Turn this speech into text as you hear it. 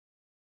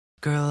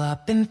Girl,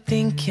 I've been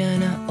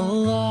thinking a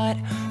lot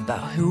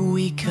about who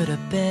we could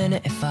have been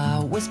if I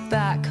was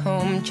back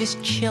home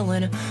just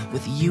chilling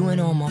with you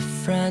and all my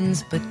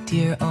friends. But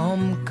dear,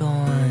 I'm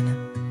gone,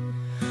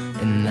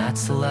 and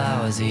that's the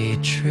lousy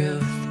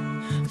truth.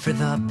 For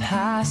the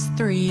past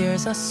 3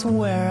 years I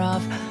swear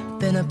I've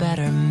been a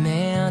better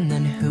man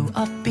than who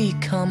I've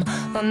become.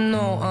 I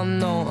know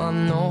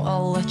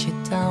I'll let you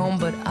down,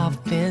 but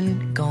I've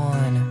been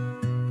gone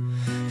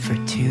for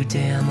too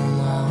damn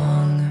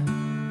long.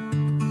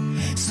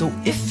 So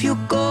if you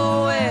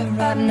go away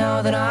right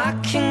now, then I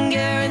can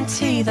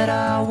guarantee that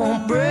I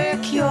won't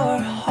break your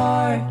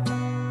heart.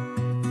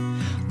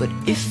 But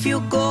if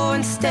you go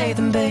and stay,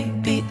 then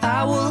baby,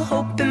 I will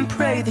hope and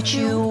pray that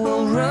you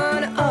will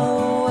run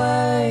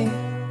away.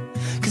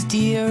 'Cause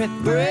dear,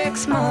 it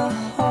breaks my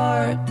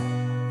heart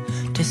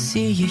to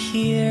see you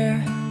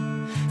here.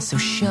 So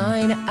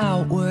shine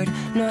outward,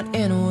 not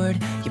inward.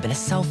 You've been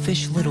a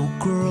selfish little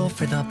girl.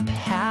 For the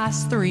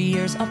past 3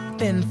 years I've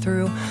been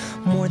through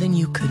more than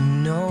you could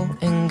know.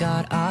 And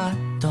God, I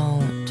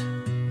don't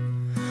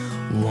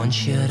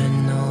want you to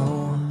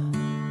know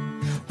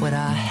what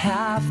I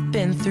have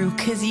been through,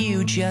 'cause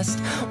you just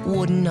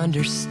wouldn't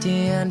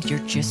understand.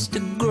 You're just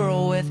a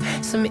girl with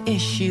some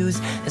issues,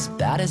 as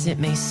bad as it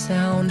may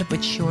sound.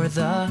 But you're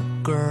the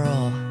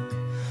girl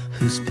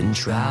who's been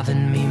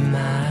driving me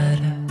mad.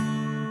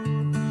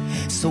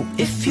 So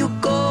if you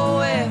go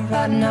away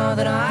right now,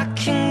 then I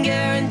can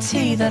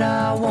guarantee that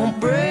I won't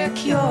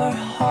break your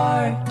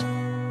heart.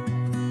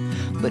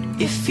 But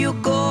if you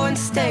go and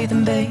stay,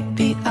 then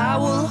baby, I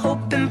will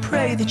hope and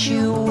pray that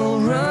you will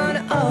run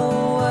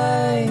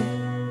away.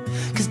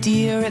 'Cause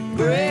dear, it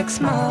breaks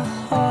my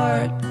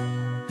heart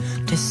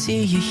to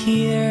see you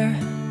here.